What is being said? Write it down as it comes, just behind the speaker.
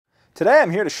Today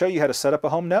I'm here to show you how to set up a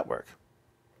home network.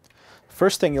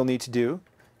 First thing you'll need to do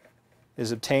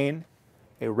is obtain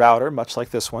a router much like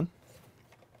this one.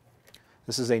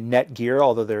 This is a Netgear,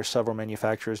 although there are several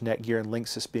manufacturers, Netgear and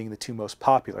Linksys being the two most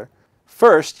popular.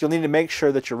 First, you'll need to make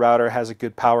sure that your router has a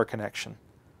good power connection.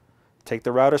 Take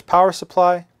the router's power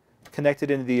supply, connect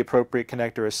it into the appropriate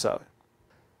connector as so.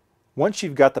 Once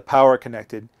you've got the power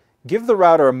connected, give the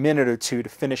router a minute or two to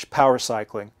finish power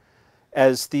cycling.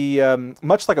 As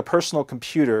much like a personal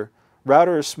computer,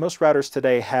 most routers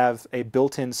today have a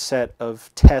built-in set of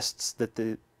tests that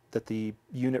the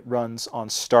unit runs on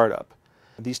startup.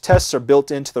 These tests are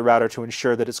built into the router to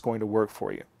ensure that it's going to work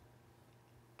for you,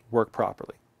 work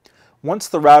properly. Once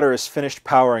the router is finished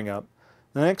powering up,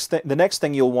 the next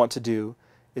thing you'll want to do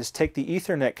is take the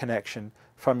Ethernet connection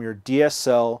from your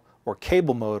DSL or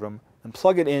cable modem and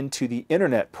plug it into the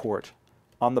internet port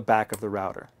on the back of the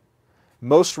router.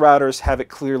 Most routers have it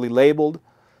clearly labeled.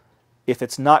 If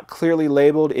it's not clearly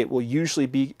labeled, it will usually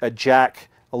be a jack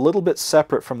a little bit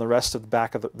separate from the rest of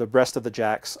the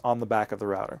jacks on the back of the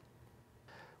router.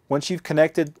 Once you've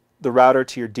connected the router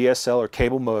to your DSL or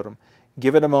cable modem,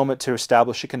 give it a moment to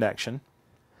establish a connection.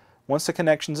 Once the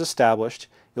connection is established,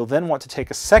 you'll then want to take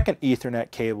a second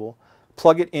Ethernet cable,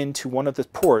 plug it into one of the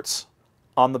ports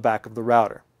on the back of the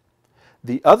router.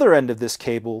 The other end of this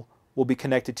cable will be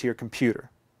connected to your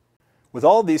computer. With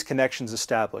all of these connections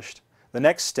established, the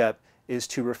next step is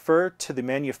to refer to the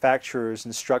manufacturer's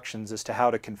instructions as to how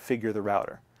to configure the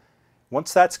router.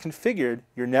 Once that's configured,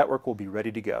 your network will be ready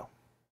to go.